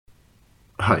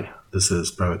Hi, this is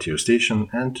Privateer Station,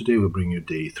 and today we bring you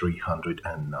day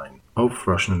 309 of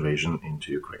Russian invasion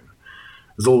into Ukraine.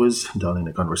 As always, done in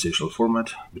a conversational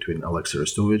format between Alexey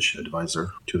Arestovych,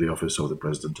 advisor to the Office of the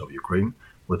President of Ukraine,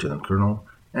 Lieutenant Colonel,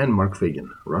 and Mark Feygin,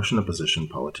 Russian opposition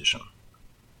politician.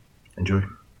 Enjoy.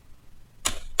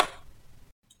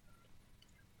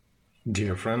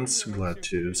 Dear friends, glad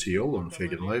to see you all on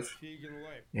Feygin Live.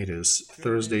 It is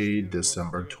Thursday,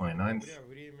 December 29th.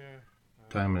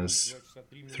 Time is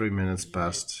 3 minutes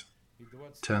past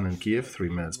 10 in Kiev, 3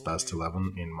 minutes past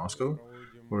 11 in Moscow.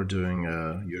 We're doing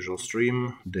a usual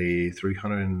stream, day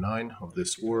 309 of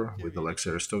this war with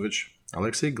Alexey Arestovych.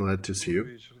 Alexey, glad to see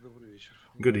you.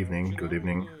 Good evening, good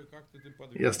evening.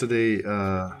 Yesterday,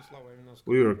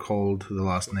 we were called the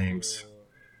last names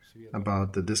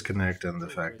about the disconnect and the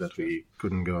fact that we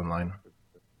couldn't go online.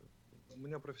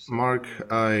 Mark,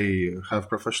 I have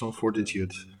professional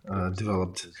fortitude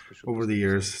developed over the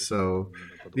years, so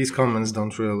these comments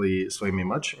don't really sway me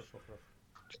much.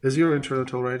 Is your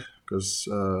internet alright? Because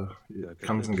it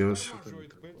comes and goes.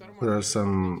 There are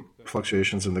some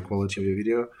fluctuations in the quality of your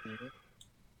video.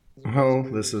 Well,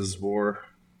 this is war,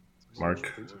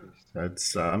 Mark.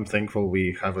 I'm thankful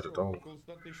we have it at all.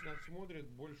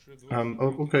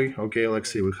 Okay,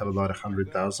 Alexei, we have about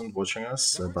 100,000 watching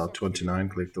us, about 29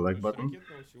 click the like button.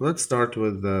 Let's start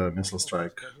with the missile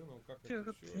strike.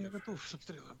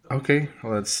 Okay,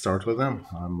 let's start with them.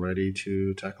 I'm ready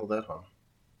to tackle that one.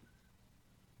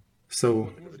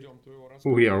 So,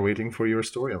 we are waiting for your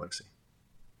story, Alexei.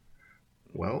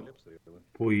 Well,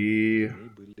 we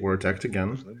were attacked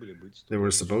again. There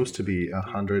were supposed to be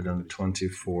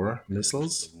 124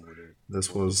 missiles.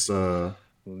 This was the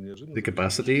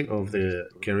capacity of the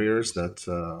carriers that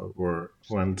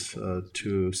went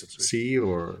to sea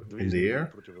or in the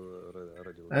air,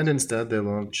 and instead they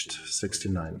launched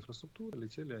 69.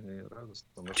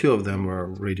 Two of them were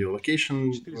radio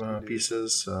location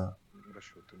pieces.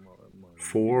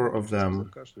 Four of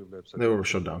them, they were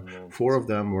shot down. Four of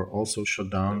them were also shot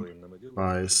down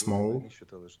by small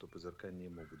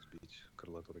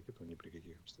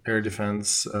air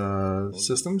defense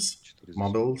systems,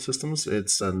 mobile systems.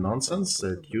 It's nonsense.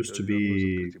 It used to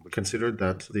be considered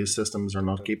that these systems are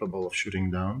not capable of shooting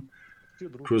down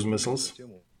cruise missiles.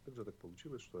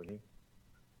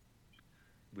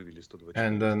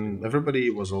 And then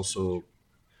everybody was also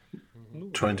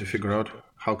trying to figure out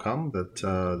how come that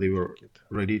they were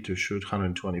ready to shoot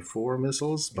 124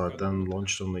 missiles, but then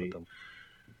launched only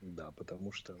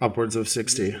upwards of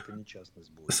 60.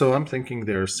 So I'm thinking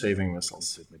they're saving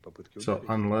missiles. So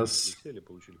unless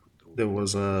there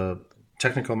was a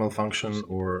technical malfunction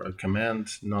or a command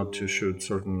not to shoot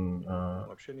certain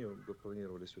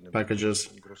packages,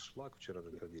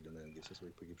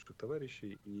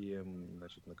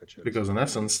 because in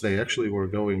essence they actually were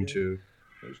going to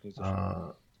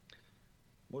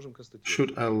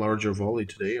shoot a larger volley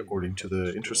today, according to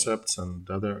the intercepts and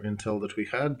other intel that we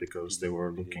had, because they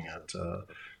were looking at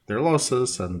their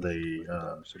losses, and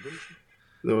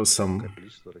there was some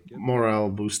morale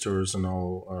boosters and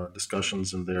all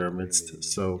discussions in their midst.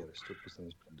 So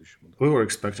we were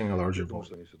expecting a larger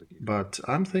volley, but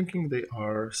I'm thinking they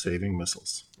are saving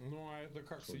missiles.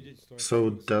 So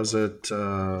does it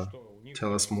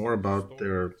tell us more about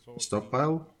their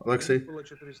stockpile, Alexei?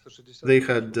 They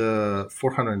had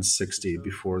 460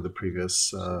 before the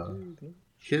previous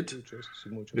hit,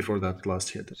 before that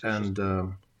last hit, and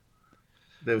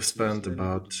they've spent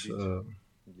about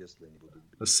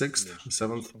a sixth,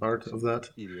 seventh part of that.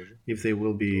 If they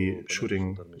will be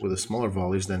shooting with a smaller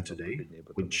volleys than today,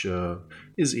 which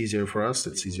is easier for us,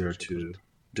 it's easier to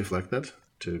deflect that,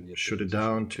 to shoot it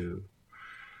down, to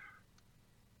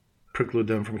preclude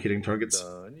them from hitting targets.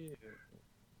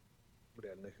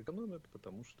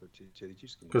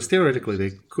 Because theoretically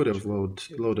they could have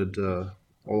loaded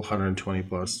all 120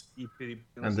 plus,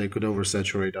 and they could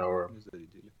oversaturate our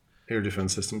air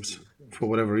defense systems. For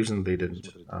whatever reason they didn't.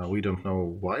 We don't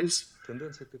know why,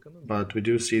 but we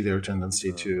do see their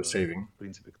tendency to saving.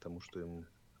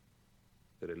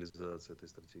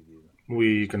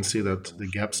 We can see that the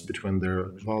gaps between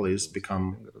their volleys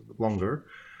become longer.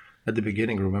 At the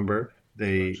beginning, remember,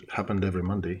 they happened every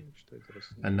Monday,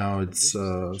 and now it's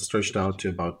stretched out to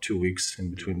about 2 weeks in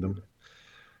between them.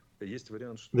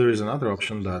 There is another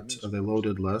option that they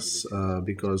loaded less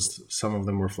because some of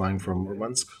them were flying from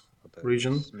Murmansk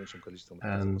region,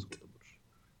 and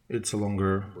it's a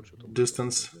longer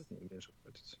distance,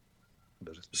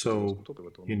 so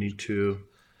you need to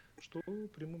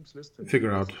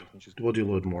figure out what you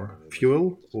load more,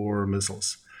 fuel or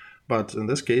missiles. But in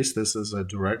this case, this is a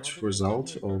direct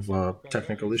result of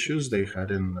technical issues they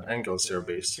had in Angel's air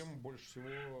base.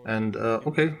 And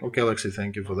okay, Alexey,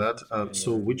 thank you for that.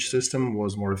 So, which system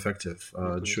was more effective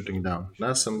in shooting down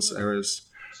NASAMS, Ares,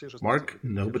 Mark?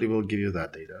 Nobody will give you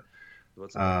that data.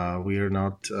 We are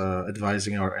not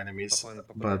advising our enemies,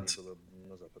 but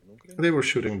they were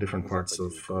shooting different parts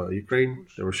of Ukraine.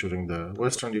 They were shooting the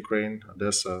western Ukraine,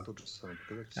 Odessa,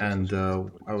 and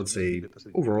I would say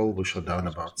overall we shot down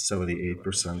about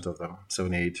 78% of them,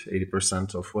 78,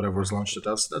 80% of whatever was launched at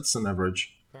us. That's an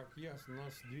average.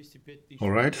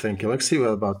 All right, thank you, Alexey.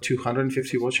 Well, about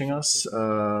 250 watching us,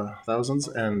 thousands,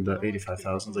 and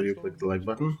 85,000 if you click the like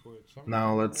button.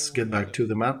 Now let's get back to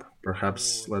the map.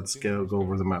 Perhaps let's go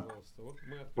over the map.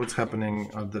 What's happening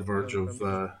at the verge of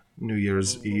New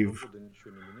Year's Eve?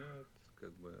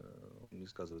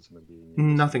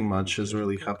 Nothing much is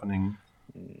really happening,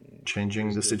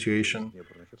 changing the situation.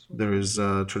 There is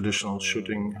traditional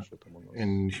shooting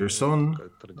in Kherson,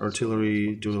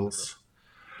 artillery duels.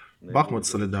 Bakhmut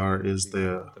Solidar is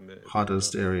the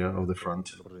hottest area of the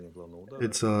front.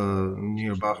 It's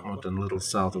near Bakhmut and little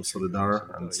south of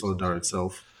Solidar and Solidar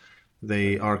itself.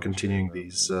 They are continuing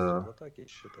these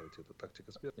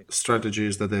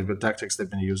strategies tactics they've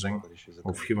been using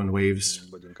of human waves,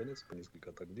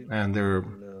 and they're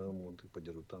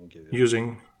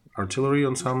using artillery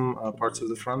on some parts of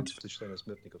the front.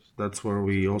 That's where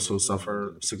we also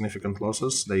suffer significant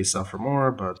losses. They suffer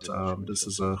more, but this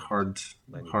is a hard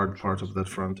part of that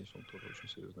front,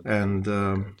 and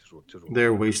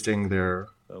they're wasting their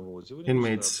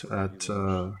inmates at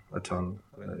a ton.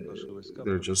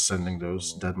 They're just sending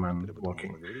those dead men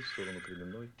walking.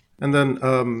 And then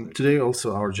today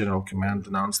also our general command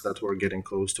announced that we're getting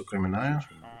close to Kremenaya.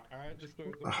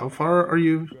 How far are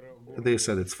you? They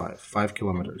said it's 5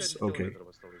 kilometers. Okay.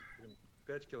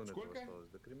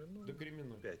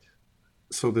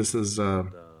 So this is a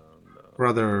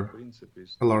rather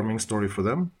alarming story for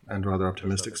them and rather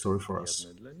optimistic story for us.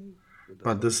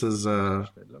 But this is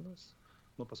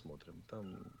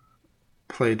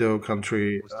Play-Doh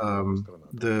country.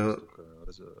 The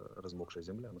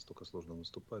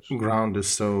ground is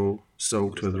so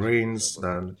soaked with rains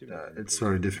that it's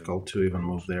very difficult to even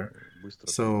move there.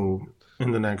 So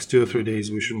in the next 2 or 3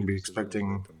 days, we shouldn't be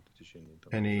expecting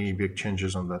any big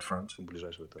changes on that front.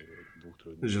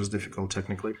 It's just difficult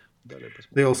technically.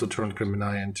 They also turned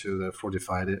Kremenaya into the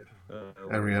fortified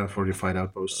area, fortified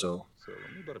outpost, so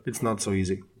it's not so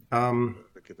easy.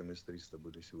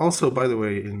 Also, by the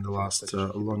way, in the last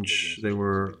launch, there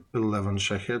were 11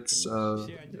 Shaheds,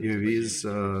 UAVs,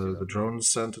 the drones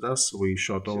sent at us. We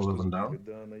shot all 11 down.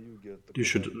 You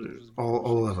should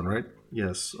all 11, right?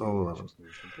 Yes, all 11.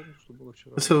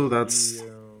 So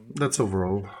that's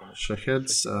overall.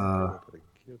 Shaheds,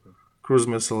 cruise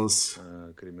missiles,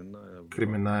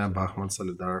 Kremenaya, Bakhmut,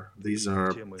 Solidar. These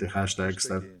are the hashtags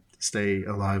that stay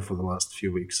alive for the last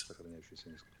few weeks.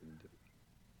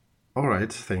 All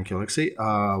right, thank you, Alexey.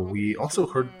 We also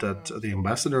heard that the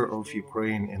ambassador of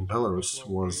Ukraine in Belarus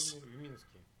was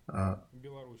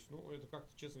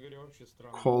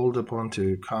called upon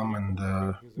to come and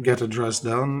get a dress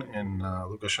down in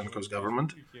Lukashenko's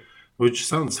government, which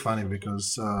sounds funny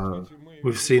because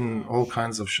we've seen all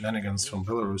kinds of shenanigans from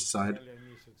Belarus side,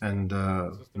 and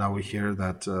now we hear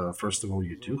that, first of all,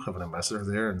 you do have an ambassador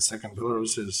there, and second,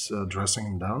 Belarus is dressing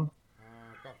him down.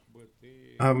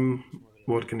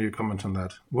 What can you comment on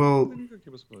that? Well,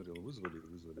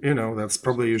 that's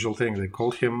probably the usual thing. They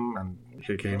called him and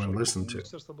he came and listened to.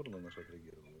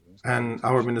 And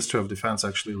our Ministry of Defense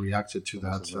actually reacted to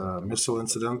that missile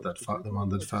incident, the one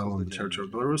that fell on the territory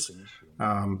of Belarus.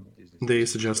 They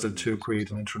suggested to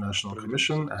create an international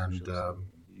commission, and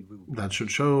that should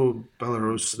show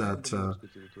Belarus that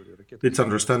it's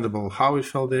understandable how it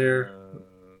fell there.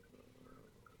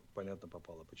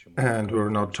 And we're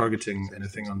not targeting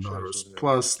anything on Belarus.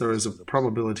 Plus, there is a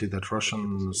probability that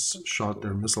Russians shot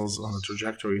their missiles on a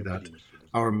trajectory that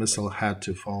our missile had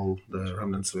to fall, the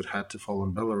remnants of it had to fall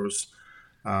on Belarus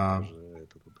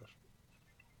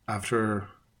after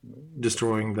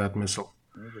destroying that missile.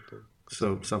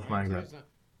 So, something like that.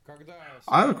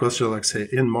 I have a question, Alexey.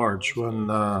 In March, when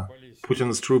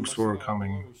Putin's troops were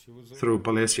coming through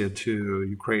Polessia to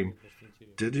Ukraine,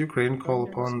 did Ukraine call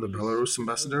upon the Belarus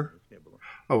ambassador?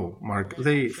 Oh, Mark,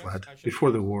 they fled. Before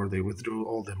the war, they withdrew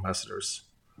all the ambassadors.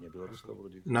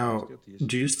 Now,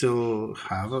 do you still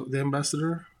have the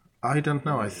ambassador? I don't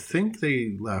know. I think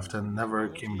they left and never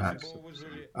came back.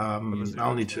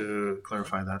 I'll need to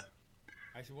clarify that.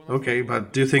 Okay,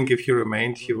 but do you think if he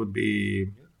remained, he would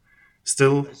be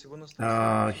Still,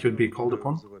 he would be called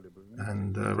upon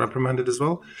and reprimanded as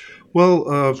well.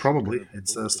 Well, probably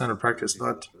it's a standard practice,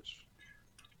 but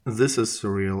this is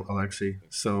surreal, Alexei.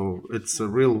 So it's a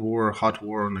real war, hot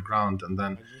war on the ground, and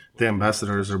then the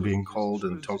ambassadors are being called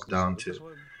and talked down to.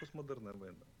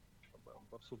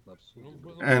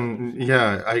 And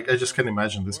yeah, I just can't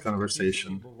imagine this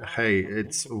conversation. Hey,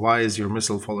 it's why is your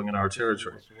missile falling in our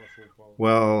territory?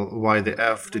 Well, why the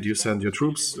F did you send your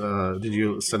troops? Did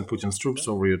you send Putin's troops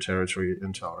over your territory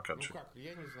into our country?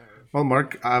 Well,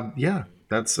 Mark, yeah,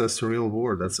 that's a surreal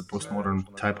war. That's a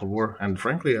postmodern type of war. And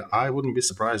frankly, I wouldn't be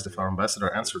surprised if our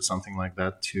ambassador answered something like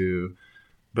that to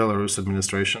Belarus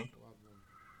administration.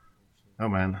 Oh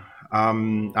man,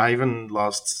 I even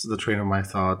lost the train of my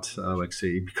thought,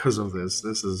 Alexei, because of this.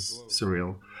 This is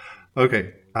surreal.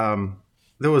 Okay,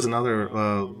 there was another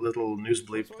little news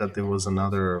bleep that there was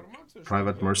another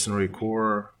private mercenary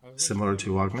corps similar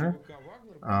to Wagner,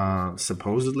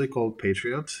 supposedly called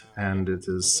Patriot, and it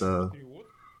is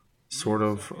sort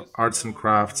of arts and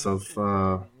crafts of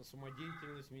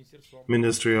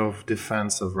Ministry of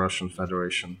Defense of Russian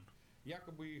Federation.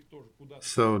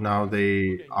 So now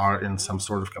they are in some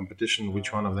sort of competition.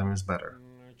 Which one of them is better?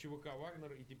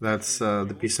 That's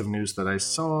the piece of news that I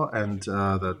saw, and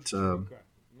that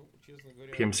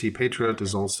PMC Patriot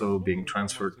is also being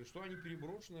transferred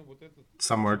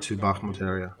somewhere to Bakhmut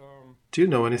area. Do you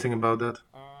know anything about that?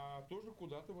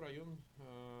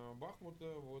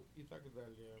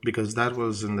 Because that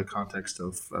was in the context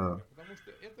of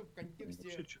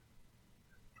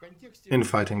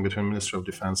infighting between Minister of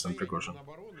Defense and Prigozhin.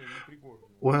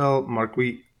 Well, Mark,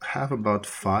 we have about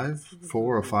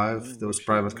four or five those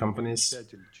private companies.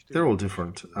 They're all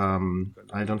different.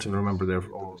 I don't even remember their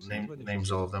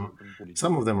names, all of them.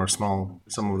 Some of them are small.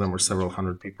 Some of them are several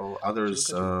hundred people.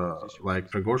 Others, like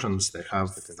Prigozhin's, they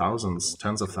have thousands,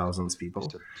 tens of thousands of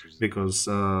people, because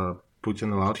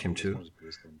Putin allowed him to.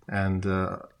 And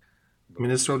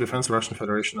Minister of Defense of Russian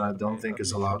Federation, I don't think,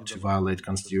 is allowed to violate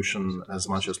constitution as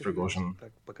much as Prigozhin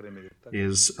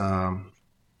is.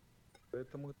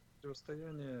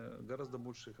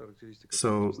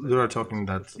 So they are talking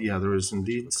that, yeah, there is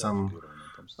indeed some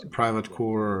private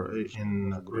corps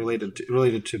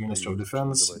related to Minister of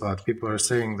Defense, but people are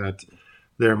saying that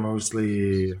they're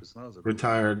mostly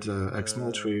retired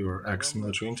ex-military or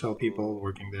ex-military intel people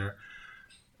working there.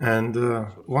 And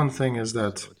one thing is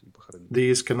that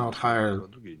these cannot hire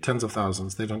tens of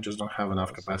thousands. They don't have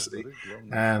enough capacity.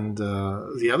 And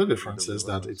the other difference is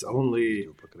that it's only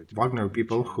Wagner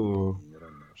people who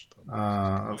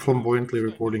flamboyantly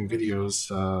recording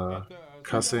videos,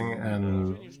 cussing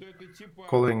and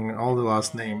calling all the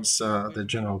last names, the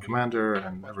general commander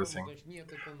and everything.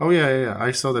 Oh yeah.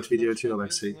 I saw that video too,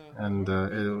 Alexei, and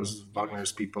it was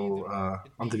Wagner's people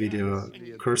on the video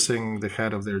cursing the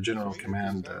head of their general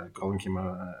command, calling him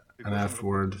an F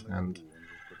word, and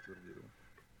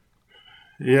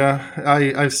yeah,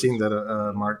 I've seen that,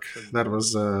 Mark. That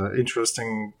was an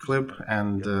interesting clip,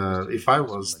 and if I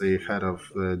was the head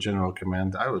of the general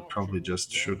command, I would probably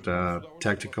just shoot a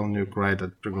tactical nuke right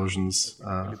at Prigozhin's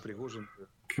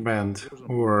command,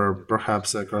 or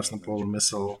perhaps a Krasnopol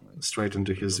missile straight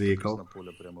into his vehicle,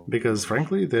 because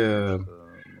frankly, the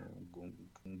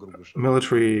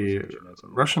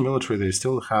Russian military, they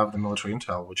still have the military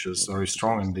intel, which is very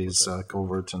strong in these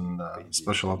covert and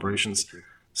special operations.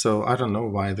 So I don't know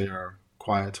why they are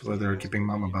quiet, why they're keeping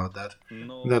mum about that.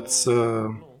 That's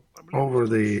over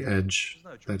the edge,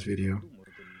 that video.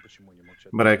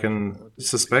 But I can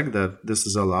suspect that this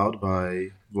is allowed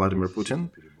by Vladimir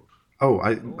Putin. Oh,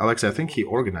 Alexei, I think he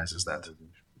organizes that.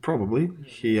 Probably.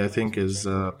 He, I think, is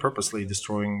purposely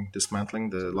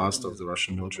dismantling the last of the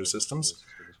Russian military systems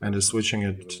and is switching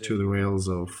it to the rails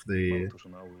of the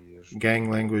gang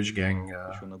language, gang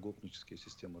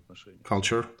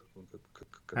culture.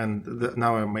 And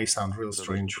now it may sound real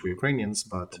strange for Ukrainians,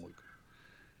 but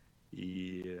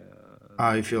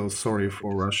I feel sorry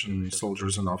for Russian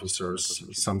soldiers and officers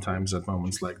sometimes at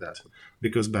moments like that.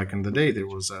 Because back in the day, there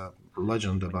was a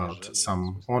legend about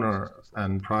some honor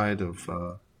and pride of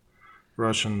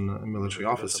Russian military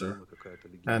officer.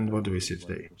 And what do we see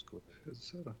today?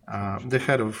 The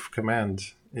head of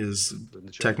command is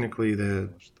technically the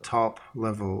top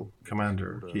level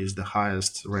commander. He is the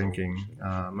highest ranking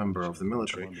member of the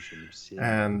military.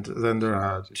 And then there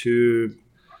are two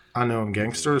unknown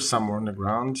gangsters somewhere on the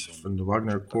ground from the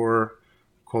Wagner Corps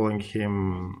calling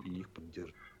him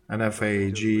an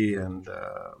FAG and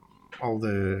all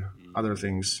the other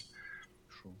things.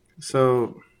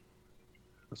 So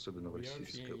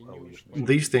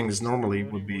these things normally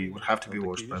would have to be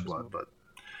washed by blood, but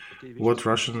what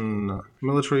Russian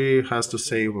military has to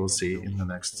say, we'll see in the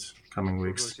next coming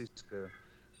weeks.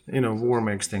 War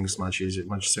makes things much easier,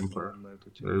 much simpler.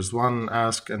 There's one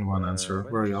ask and one answer.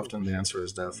 Very often the answer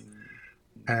is death.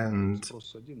 And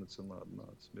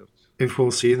if we'll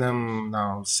see them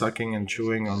now sucking and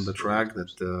chewing on the track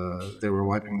that they were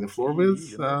wiping the floor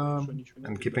with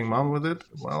and keeping mum with it,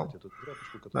 well,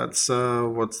 that's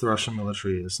what the Russian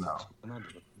military is now.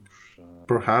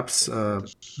 Perhaps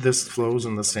this flows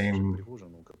in the same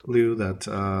lieu that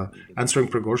answering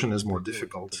Prigozhin is more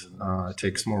difficult. It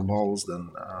takes more balls than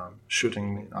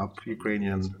shooting up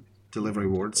Ukrainian delivery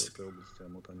wards.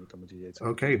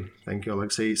 Okay, thank you,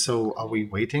 Alexey. So, are we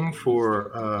waiting for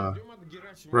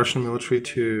Russian military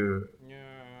to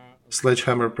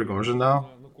sledgehammer Prigozhin now?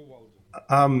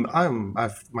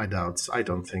 I've my doubts. I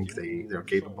don't think they're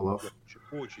capable of.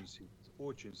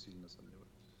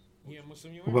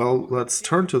 Well, let's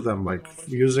turn to them. Like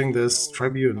using this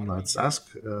tribune, let's ask: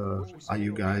 are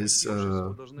you guys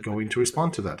going to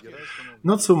respond to that?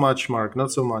 Not so much, Mark.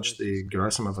 Not so much the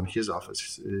Gerasimov and his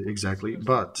office exactly,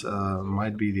 but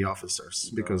might be the officers.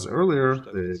 Because earlier,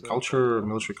 the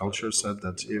military culture, said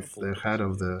that if the head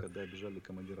of the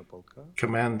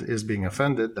command is being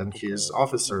offended, then his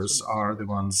officers are the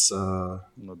ones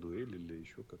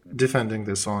defending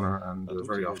this honor, and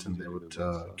very often they would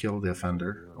kill the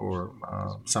offender or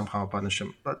somehow punish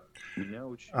him. But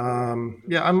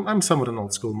yeah, I'm somewhat an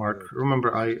old school, Mark. Remember,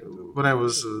 when I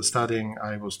was studying,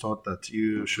 I was taught that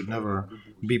you should never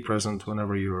be present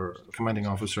whenever your commanding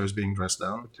officer is being dressed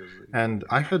down. And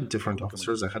I had different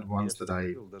officers. I had ones that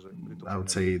I would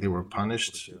say they were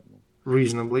punished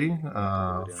reasonably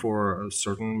for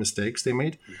certain mistakes they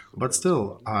made, but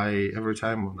still, every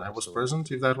time when I was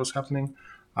present, if that was happening,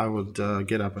 I would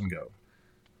get up and go,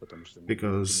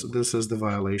 because this is the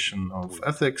violation of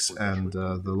ethics, and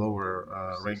the lower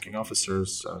ranking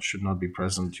officers should not be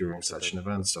present during such an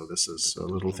event. So this is a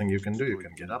little thing you can do. You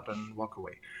can get up and walk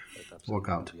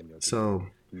out. So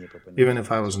even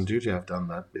if I was on duty, I've done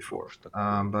that before.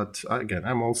 But again,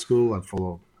 I'm old school. I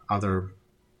follow other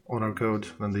honor code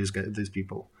than these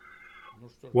people.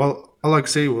 Well,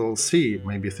 Alexei, we'll see.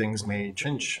 Maybe things may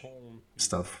change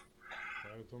stuff.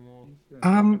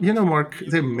 Mark,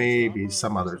 there may be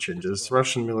some other changes.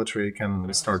 Russian military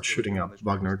can start shooting up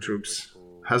Wagner troops.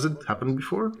 Has it happened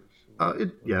before?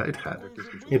 It had.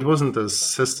 It wasn't a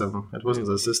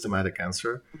systematic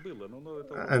answer.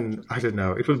 And I don't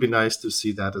know, it would be nice to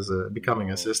see that as becoming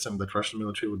a system, that Russian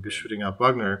military would be shooting up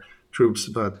Wagner troops,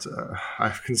 but I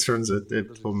have concerns that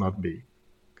it will not be.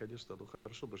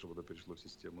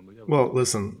 Well,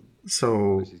 listen,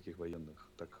 so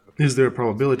is there a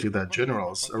probability that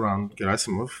generals around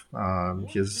Gerasimov,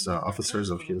 his officers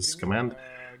of his command,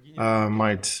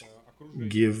 might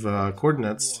give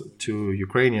coordinates to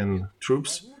Ukrainian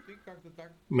troops,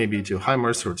 maybe to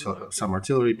HIMARS or to some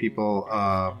artillery people,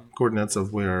 coordinates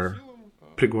of where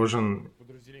Prigozhin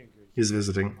is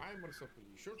visiting?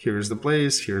 Here's the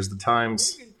place, here's the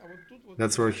times,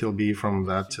 that's where he'll be from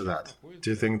that to that. Do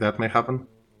you think that may happen?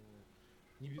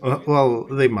 Well,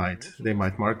 they might,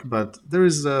 Mark, but there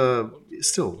is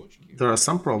there are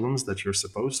some problems that you're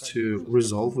supposed to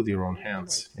resolve with your own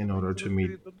hands in order to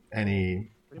meet any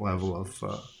level of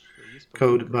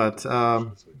code, but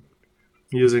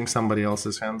using somebody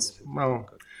else's hands, well,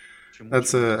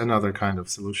 that's another kind of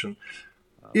solution.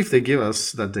 If they give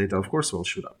us that data, of course we'll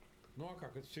shoot up.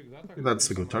 That's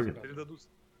a good target.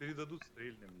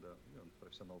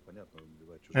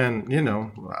 And,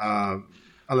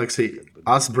 Alexei,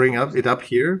 us bring it up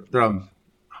here, there are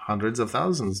hundreds of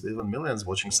thousands, even millions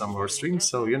watching some of our streams,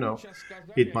 so,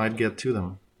 it might get to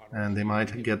them, and they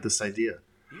might get this idea.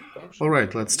 All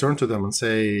right, let's turn to them and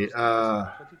say,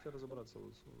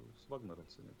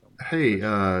 hey,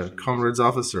 comrades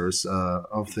officers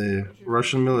of the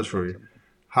Russian military,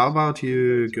 how about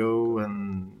you go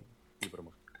and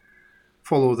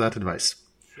follow that advice?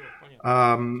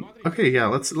 Okay, yeah,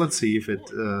 let's see if it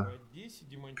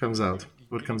comes out.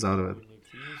 What comes out of it?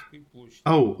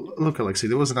 Oh, look, Alexei,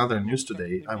 there was another news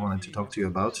today I wanted to talk to you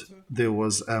about. There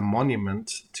was a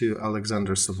monument to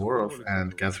Alexander Suvorov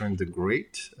and Catherine the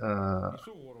Great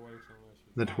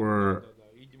that were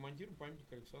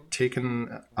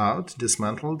taken out,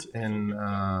 dismantled in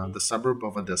the suburb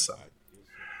of Odessa.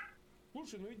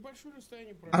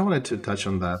 I wanted to touch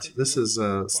on that. This is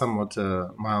somewhat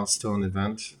a milestone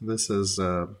event. This is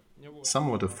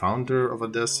somewhat a founder of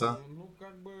Odessa.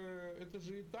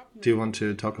 Do you want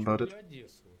to talk about it?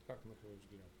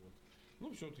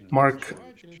 Mark,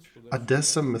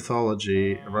 Odessa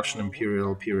mythology, Russian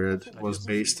imperial period, was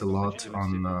based a lot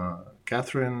on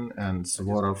Catherine and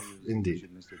Suvorov, indeed.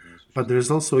 But there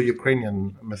is also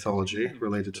Ukrainian mythology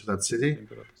related to that city.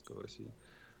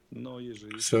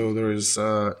 So there is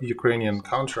Ukrainian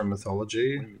counter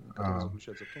mythology,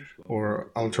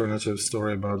 or alternative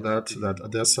story about that, that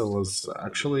Odessa was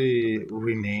actually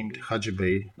renamed Haji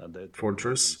Bey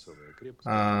fortress,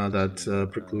 that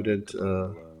precluded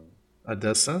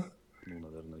Odessa,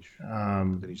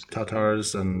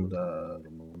 Tatars and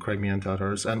Crimean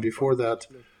Tatars. And before that,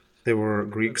 there were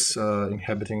Greeks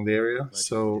inhabiting the area.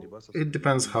 So it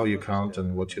depends how you count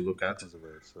and what you look at.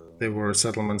 There were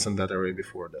settlements in that area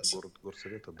before Odessa.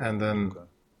 And then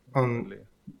on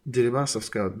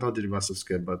Deribasovska, not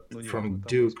Deribasovska, but from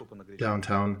Duke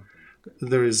downtown,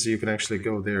 there is, you can actually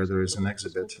go there. There is an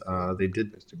exhibit. They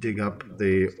did dig up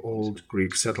the old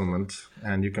Greek settlement,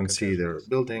 and you can see their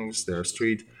buildings, their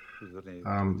street.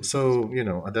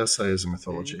 Odessa is a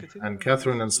mythology, and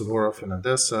Catherine and Suvorov in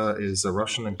Odessa is a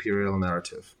Russian imperial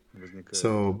narrative.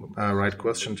 So, right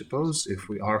question to pose: if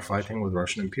we are fighting with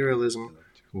Russian imperialism,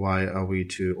 why are we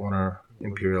to honor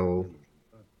imperial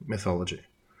mythology?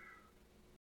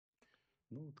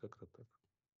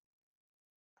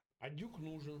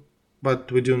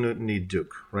 But we do not need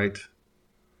Duke, right?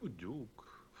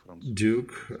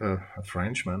 Duke, a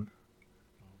Frenchman,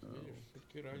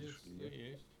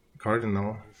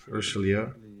 Cardinal,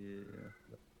 Richelieu.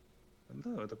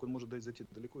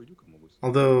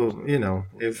 Although,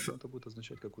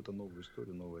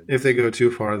 if they go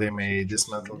too far, they may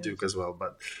dismantle Duke as well.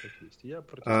 But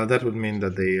that would mean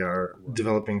that they are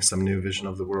developing some new vision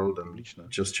of the world and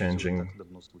just changing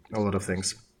a lot of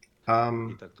things.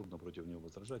 But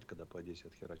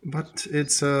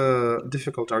it's a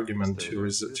difficult argument to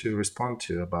respond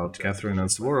to about Catherine and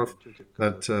Suvorov,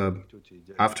 that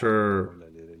after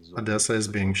Odessa is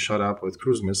being shot up with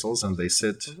cruise missiles and they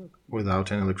sit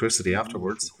without any electricity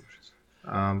afterwards,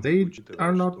 they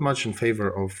are not much in favor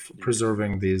of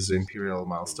preserving these imperial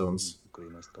milestones,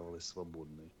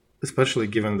 especially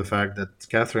given the fact that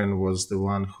Catherine was the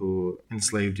one who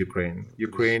enslaved Ukraine.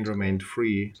 Ukraine remained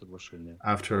free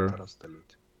after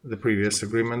the previous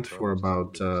agreement for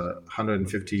about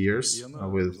 150 years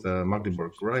with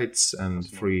Magdeburg rights and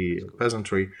free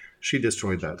peasantry. She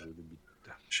destroyed that.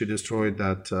 She destroyed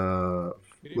that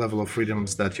level of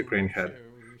freedoms that Ukraine had.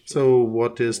 So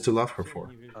what is to love her for?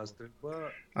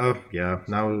 Oh, yeah,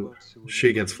 now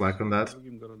she gets flack on that.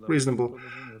 Reasonable.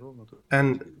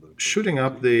 And shooting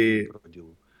up the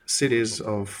cities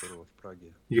of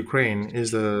Ukraine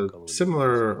is a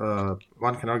similar,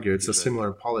 one can argue, it's a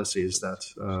similar policies that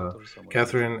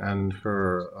Catherine and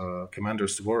her commander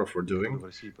Suvorov were doing,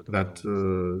 that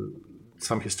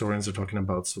some historians are talking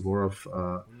about Suvorov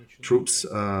troops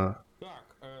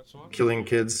killing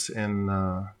kids in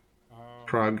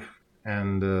Prague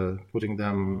and putting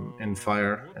them in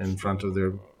fire in front of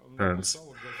their parents.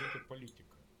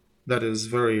 That is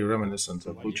very reminiscent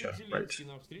of Bucha, right,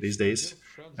 these days.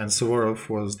 And Suvorov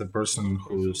was the person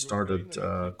who started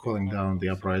calling down the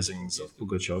uprisings of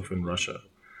Pugachev in Russia.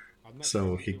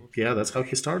 So that's how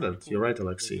he started. You're right,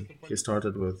 Alexey. He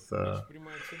started with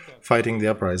fighting the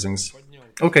uprisings.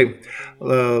 Okay,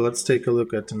 let's take a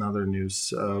look at another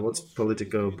news. What's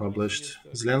Politico published?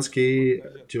 Zelensky,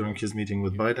 during his meeting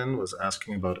with Biden, was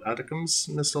asking about ATACMS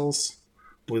missiles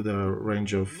with a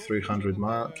range of 300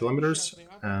 kilometers,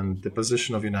 and the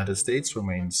position of United States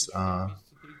remains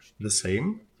the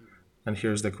same. And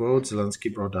here's the quote: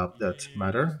 Zelensky brought up that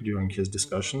matter during his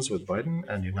discussions with Biden,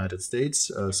 and United States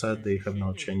said they have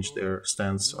not changed their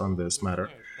stance on this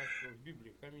matter.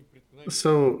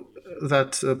 So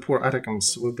that poor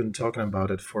ATACMS, we've been talking about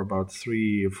it for about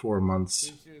 3 or 4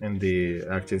 months in the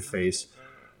active phase,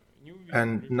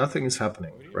 and nothing is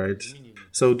happening, right?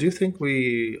 So do you think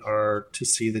we are to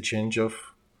see the change of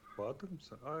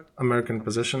American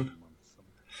position?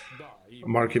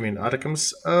 Mark, you mean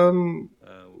ATACMS?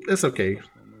 It's okay.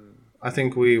 I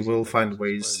think we will find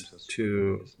ways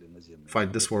to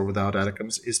fight this war without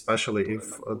ATACMS, especially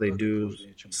if they do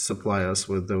supply us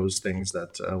with those things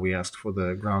that we asked for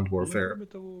the ground warfare.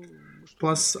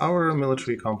 Plus, our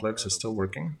military complex is still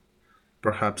working.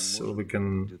 Perhaps we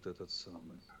can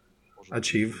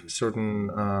achieve certain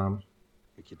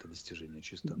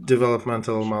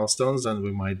developmental milestones, and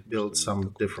we might build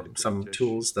some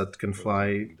tools that can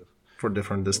fly for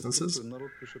different distances.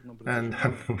 And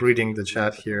I'm reading the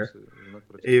chat here.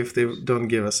 If they don't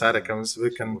give us ATACMS,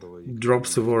 we can drop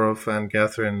Suvorov and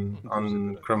Catherine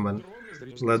on Kremlin.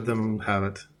 Let them have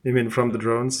it. You mean from the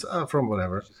drones? From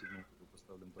whatever.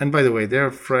 And by the way,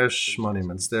 they're fresh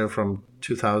monuments. They're from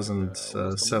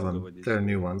 2007. They're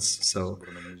new ones, so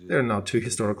they're not too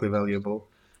historically valuable.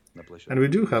 And we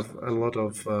do have a lot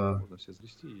of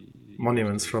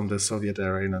monuments from the Soviet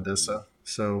era in Odessa,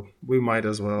 so we might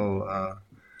as well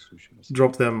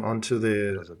drop them onto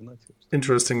the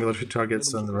interesting military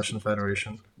targets on the Russian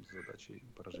Federation.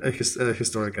 A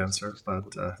historic answer,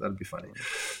 but that'd be funny.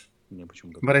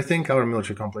 But I think our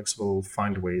military complex will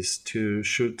find ways to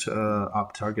shoot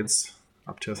up targets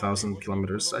up to 1,000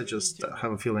 kilometers. I just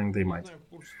have a feeling they might.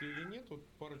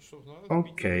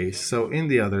 Okay, so in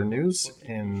the other news,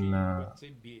 in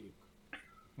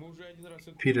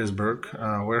Petersburg,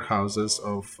 warehouses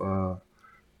of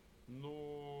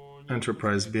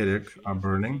Enterprise Berik are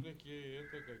burning.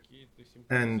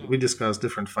 And we discussed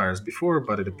different fires before,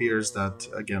 but it appears that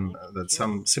again that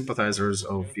some sympathizers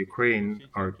of Ukraine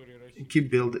are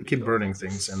keep burning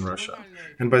things in Russia.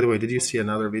 And by the way, did you see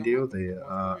another video? The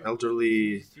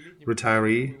elderly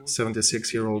retiree,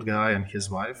 76-year-old guy, and his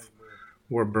wife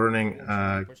were burning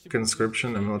a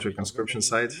military conscription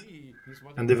site.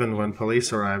 And even when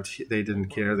police arrived, they didn't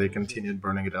care. They continued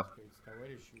burning it up.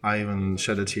 I even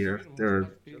shed a tear. They're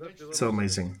so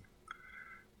amazing.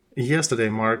 Yesterday,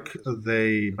 Mark,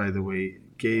 they, by the way,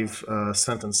 gave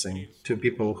sentencing to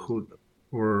people who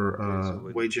were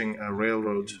waging a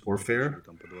railroad warfare.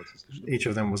 Each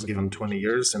of them was given 20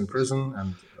 years in prison,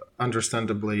 and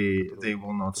understandably, they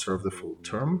will not serve the full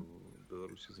term.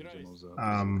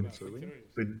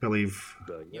 We believe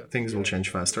things will change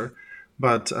faster.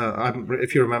 But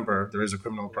if you remember, there is a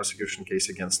criminal prosecution case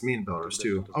against me in Belarus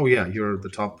too. Oh yeah, you're the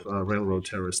top railroad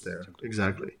terrorist there.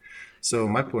 Exactly. So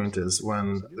my point is,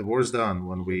 when the war's done,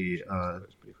 when we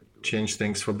change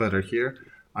things for better here,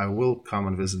 I will come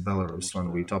and visit Belarus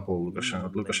when we topple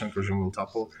Lukashenko regime will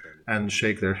topple and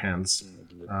shake their hands,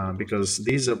 because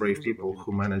these are brave people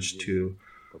who managed to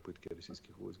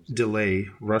delay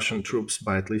Russian troops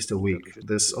by at least a week.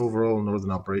 This overall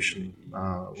northern operation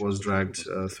was dragged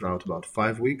throughout about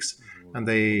 5 weeks, and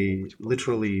they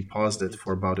literally paused it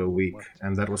for about a week.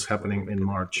 And that was happening in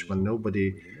March, when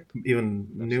nobody even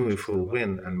knew if we'll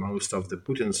win, and most of the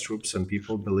Putin's troops and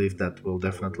people believe that we'll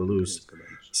definitely lose.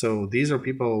 So these are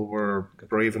people who were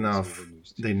brave enough.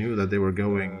 They knew that they were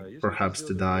going perhaps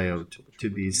to die or to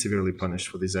be severely punished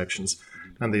for these actions,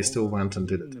 and they still went and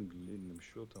did it.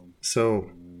 So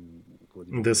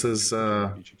this is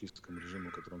a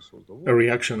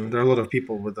reaction. There are a lot of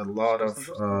people with a lot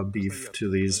of beef to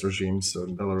these regimes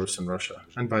in Belarus and Russia.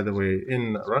 And by the way,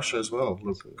 in Russia as well,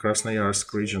 look,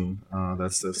 Krasnoyarsk region,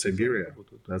 that's the Siberia.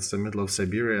 That's the middle of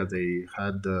Siberia. They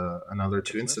had another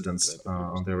 2 incidents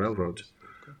on their railroad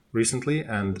recently.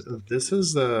 And this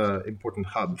is the important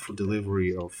hub for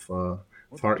delivery of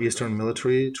Far Eastern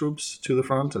military troops to the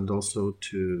front, and also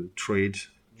to trade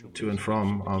to and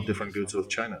from different goods with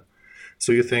China.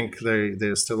 So you think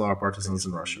they still are partisans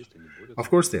in Russia? Of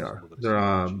course they are. There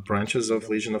are branches of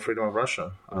Legion of Freedom of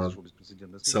Russia,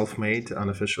 self-made,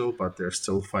 unofficial, but they're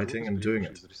still fighting and doing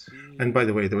it. And by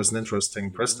the way, there was an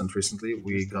interesting precedent recently.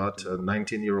 We got a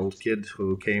 19-year-old kid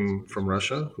who came from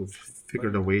Russia, who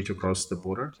figured a way to cross the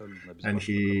border, and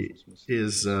he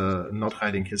is not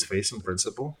hiding his face in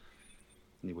principle.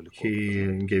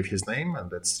 He gave his name,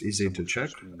 and that's easy to check.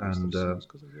 And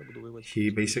he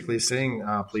basically is saying,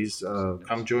 please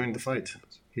come join the fight.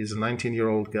 He's a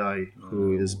 19-year-old guy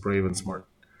who is brave and smart.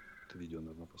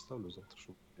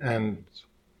 And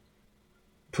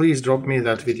please drop me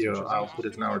that video. I'll put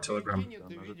it in our Telegram.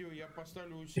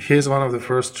 He's one of the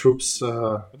first troops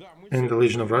in the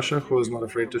Legion of Russia who is not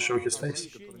afraid to show his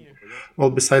face. Well,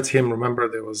 besides him, remember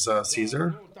there was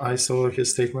Caesar. I saw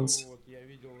his statements.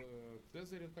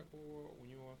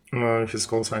 His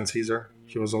call sign Caesar.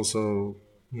 He was also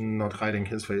not hiding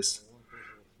his face.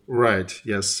 Right,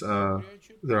 yes,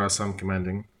 there are some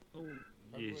commanding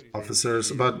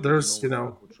officers, but there's,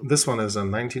 this one is a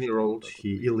 19-year-old.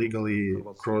 He illegally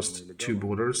crossed 2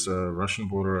 borders, Russian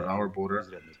border, our border,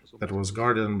 that was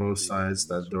guarded on both sides,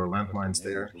 that there were landmines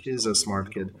there. He's a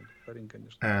smart kid,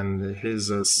 and he's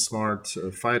a smart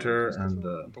fighter, and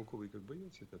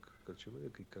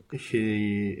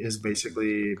he is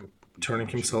basically turning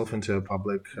himself into a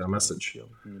public message.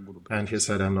 And he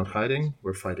said, I'm not hiding,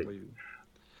 we're fighting.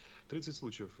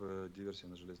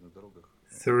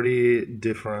 30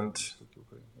 different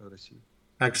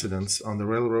accidents on the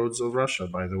railroads of Russia,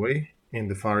 by the way, in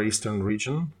the Far Eastern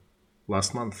region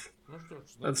last month.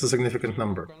 That's a significant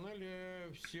number.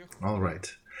 All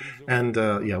right. And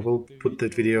we'll put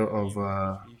that video of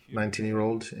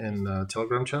 19-year-old in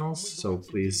Telegram channels, so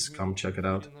please come check it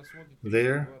out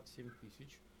there.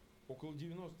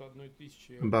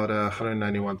 About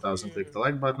 191,000 click the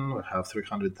like button. We have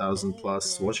 300,000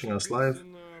 plus watching us live.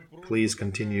 Please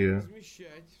continue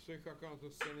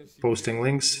posting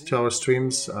links to our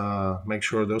streams. Make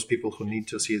sure those people who need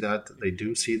to see that, they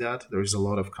do see that. There is a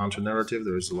lot of counter narrative.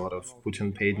 There is a lot of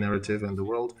Putin paid narrative in the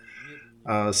world.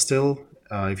 Still,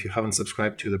 if you haven't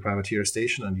subscribed to the Privateer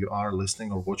station and you are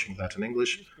listening or watching that in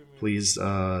English, please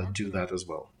do that as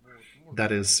well.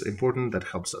 That is important, that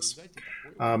helps us.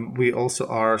 We also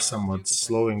are somewhat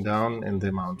slowing down in the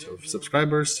amount of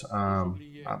subscribers.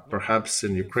 Perhaps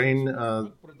in Ukraine,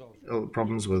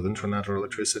 problems with internet or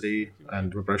electricity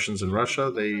and repressions in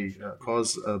Russia, they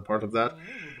cause part of that.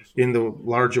 In the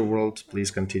larger world,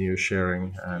 please continue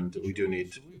sharing, and we do need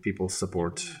people's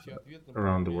support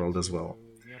around the world as well.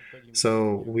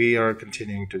 So we are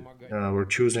we're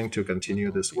choosing to continue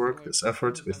this work, this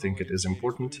effort. We think it is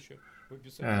important,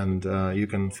 and you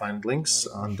can find links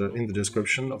in the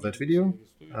description of that video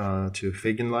to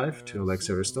Feygin Life, to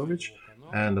Alexey Arestovych,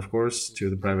 and of course to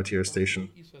the Privateer station.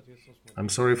 I'm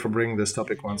sorry for bringing this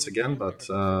topic once again, but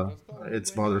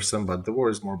it's bothersome. But the war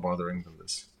is more bothering than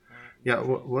this. Yeah,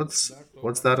 what's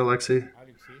that, Alexei?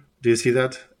 Do you see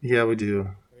that? Yeah, we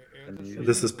do.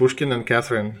 This is Pushkin and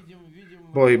Catherine.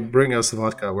 Boy, bring us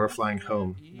vodka. We're flying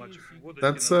home.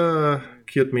 That's a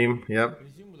cute meme. Yep,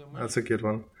 that's a cute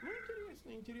one.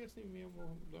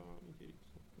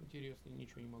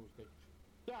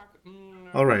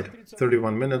 All right,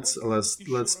 31 minutes. Let's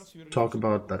talk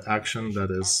about the action that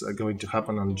is going to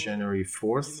happen on January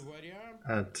 4th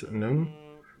at noon,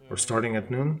 or starting at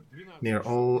noon, near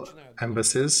all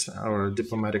embassies or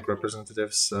diplomatic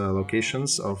representatives'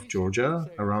 locations of Georgia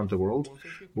around the world.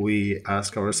 We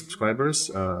ask our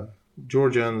subscribers,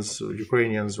 Georgians,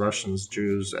 Ukrainians, Russians,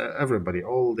 Jews, everybody,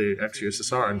 all the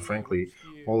ex-USSR, and frankly,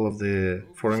 all of the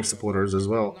foreign supporters as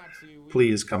well,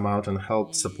 please come out and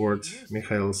help support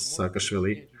Mikhail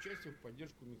Saakashvili.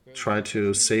 Try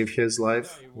to save his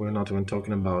life. We're not even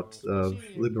talking about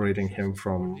liberating him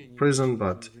from prison,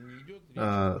 but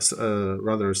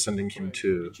rather sending him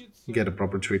to get a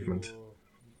proper treatment,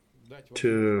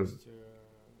 to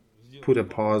put a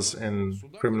pause in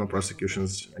criminal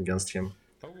prosecutions against him.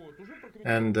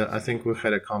 And I think we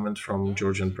had a comment from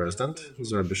Georgian President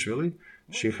Zurabishvili.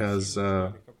 She has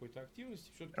a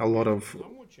lot of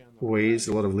ways,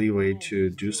 a lot of leeway to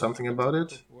do something about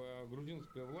it.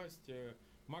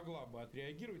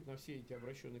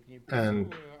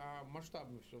 And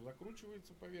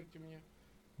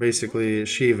basically,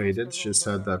 she evaded. She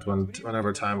said that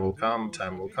whenever time will come,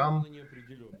 time will come.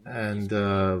 And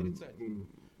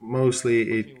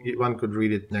mostly one could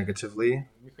read it negatively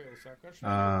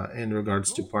in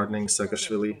regards to pardoning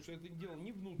Saakashvili.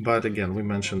 But again, we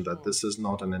mentioned that this is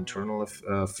not an internal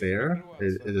affair.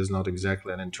 It is not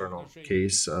exactly an internal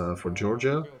case for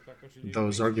Georgia.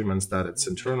 Those arguments that it's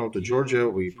internal to Georgia,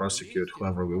 we prosecute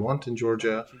whoever we want in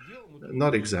Georgia.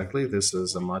 Not exactly. This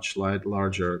is a much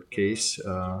larger case.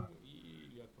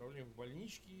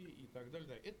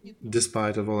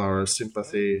 Despite of all our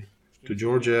sympathy to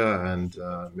Georgia and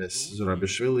Ms.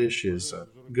 Zurabishvili, she's a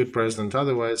good president.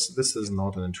 Otherwise, this is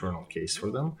not an internal case for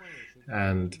them.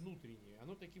 And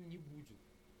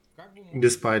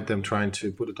despite them trying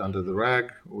to put it under the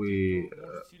rag,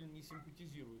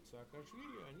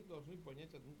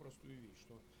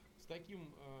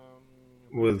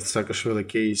 with Saakashvili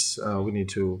case, we need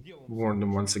to warn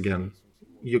them once again.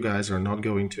 You guys are not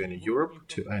going to any Europe,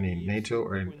 to any NATO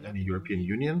or any European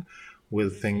Union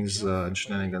with things and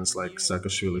shenanigans like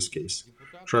Saakashvili's case.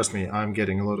 Trust me, I'm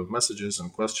getting a lot of messages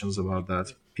and questions about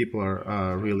that. People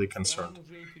are really concerned.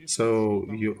 So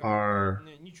you are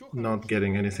not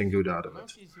getting anything good out of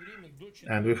it.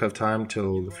 And we have time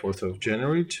till the 4th of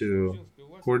January to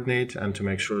coordinate and to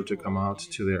make sure to come out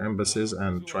to their embassies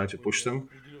and try to push them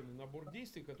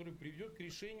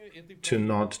to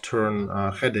not turn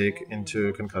a headache into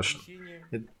a concussion.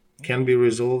 It can be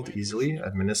resolved easily,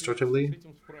 administratively,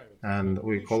 and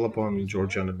we call upon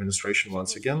Georgian administration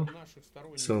once again.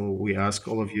 So we ask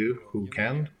all of you who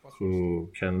can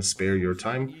spare your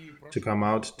time to come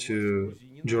out to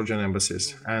Georgian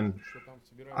embassies. And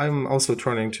I'm also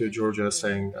turning to Georgia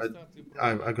saying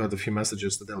I got a few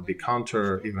messages that there'll be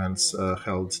counter events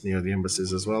held near the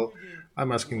embassies as well.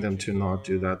 I'm asking them to not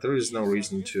do that. There is no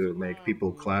reason to make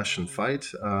people clash and fight.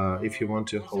 If you want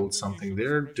to hold something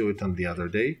there, do it on the other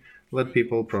day. Let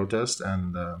people protest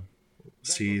and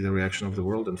see the reaction of the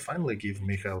world, and finally give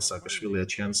Mikhail Saakashvili a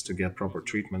chance to get proper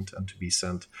treatment and to be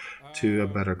sent to a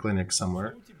better clinic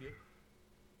somewhere.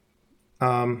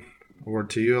 Word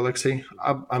to you, Alexei.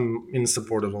 I'm in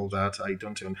support of all that. I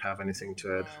don't even have anything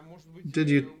to add. Did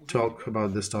you talk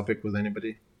about this topic with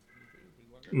anybody?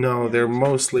 No, they're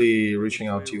mostly reaching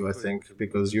out to you, I think,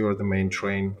 because you are the main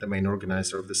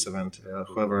organizer of this event.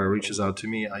 Whoever reaches out to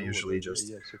me, I usually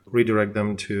just redirect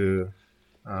them to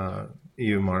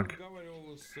you, Mark.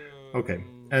 Okay,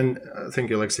 and thank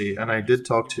you, Alexei. And I did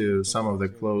talk to some of the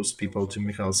close people to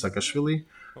Mikhail Saakashvili.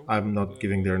 I'm not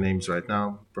giving their names right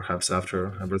now, perhaps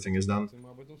after everything is done.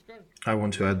 I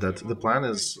want to add that the plan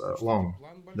is long.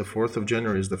 The 4th of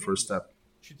January is the first step.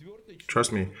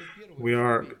 Trust me, we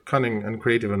are cunning and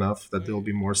creative enough that there will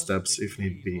be more steps if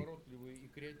need be,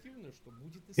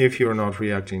 if you're not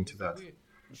reacting to that.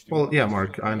 Well, yeah,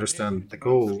 Mark, I understand the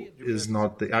goal is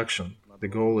not the action. The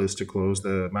goal is to close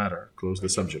the matter, close the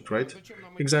subject, right?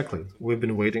 Exactly. We've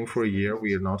been waiting for a year.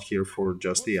 We are not here for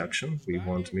just the action. We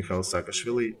want Mikhail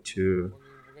Saakashvili to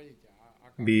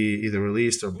be either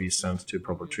released or be sent to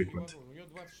proper treatment.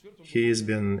 He's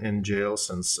been in jail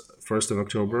since 1st of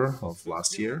October of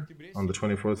last year. On the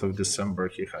 24th of December,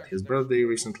 he had his birthday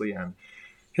recently, and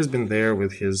he's been there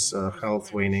with his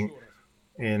health waning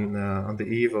on the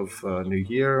eve of New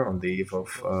Year, on the eve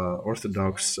of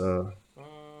Orthodox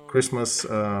Christmas.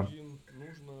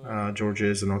 Georgia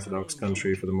is an Orthodox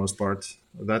country for the most part.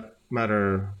 That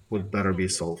matter would better be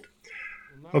solved.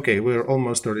 Okay, we're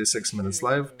almost 36 minutes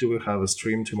live. Do we have a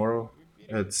stream tomorrow?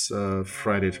 It's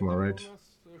Friday tomorrow, right?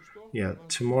 Yeah,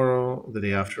 tomorrow, the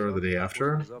day after, the day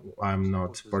after. I'm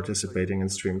not participating in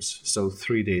streams. So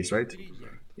 3 days, right?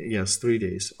 Yes, 3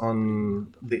 days.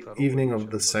 On the evening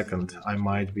of the 2nd, I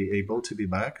might be able to be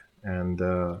back and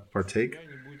partake.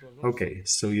 Okay,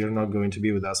 so you're not going to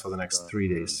be with us for the next 3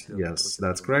 days. Yes,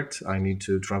 that's correct. I need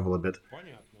to travel a bit.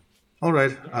 All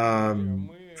right.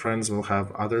 Friends will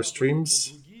have other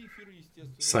streams.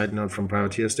 Side note from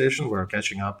Privateer Station, we're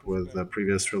catching up with the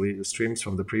previous streams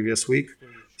from the previous week.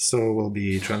 So we'll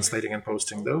be translating and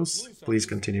posting those. Please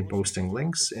continue posting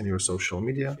links in your social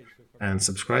media and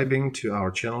subscribing to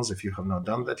our channels if you have not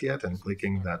done that yet, and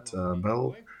clicking that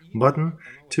bell button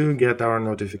to get our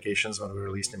notifications when we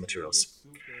release new materials.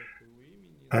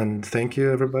 And thank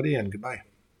you, everybody, and goodbye.